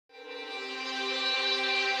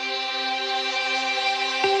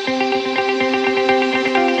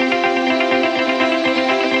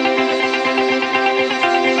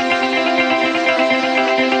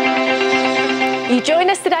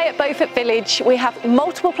at Beaufort Village, we have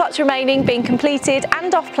multiple plots remaining, being completed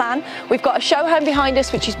and off plan. We've got a show home behind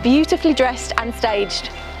us which is beautifully dressed and staged.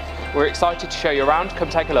 We're excited to show you around. Come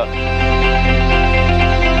take a look.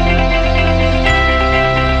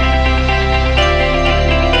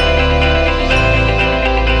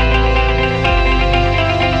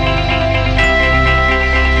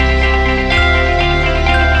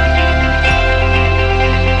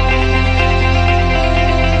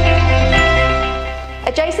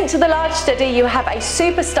 Adjacent to the large study, you have a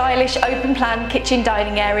super stylish open plan kitchen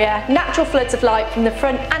dining area, natural floods of light from the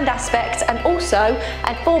front and aspect, and also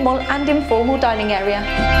a formal and informal dining area.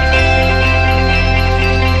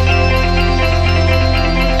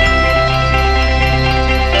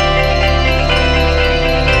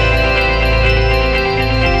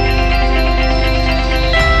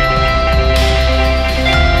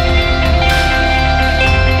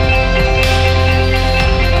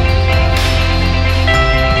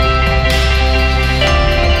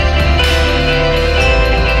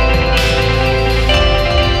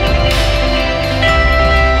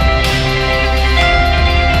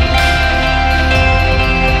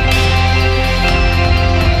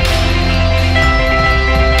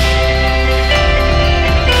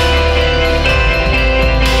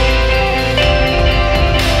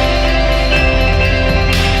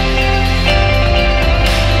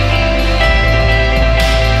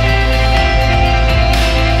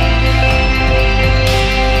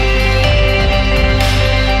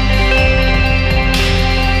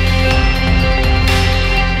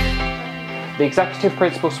 The Executive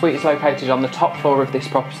Principal Suite is located on the top floor of this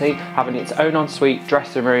property, having its own ensuite,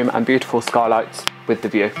 dressing room and beautiful skylights with the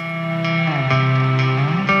view.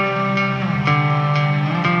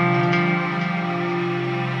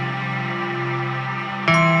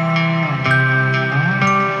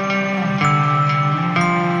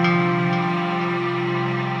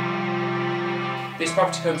 This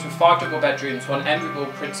property comes with 5 double bedrooms, 1 enviable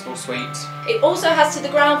principal suite. It also has to the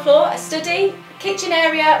ground floor a study, kitchen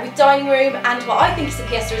area with dining room and what I think is a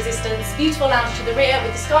pièce de resistance, beautiful lounge to the rear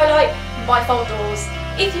with the skylight and bifold doors.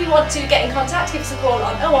 If you want to get in contact, give us a call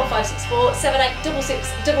on 01564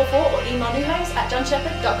 786644 or email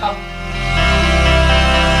newhomes@johnshepherd.com.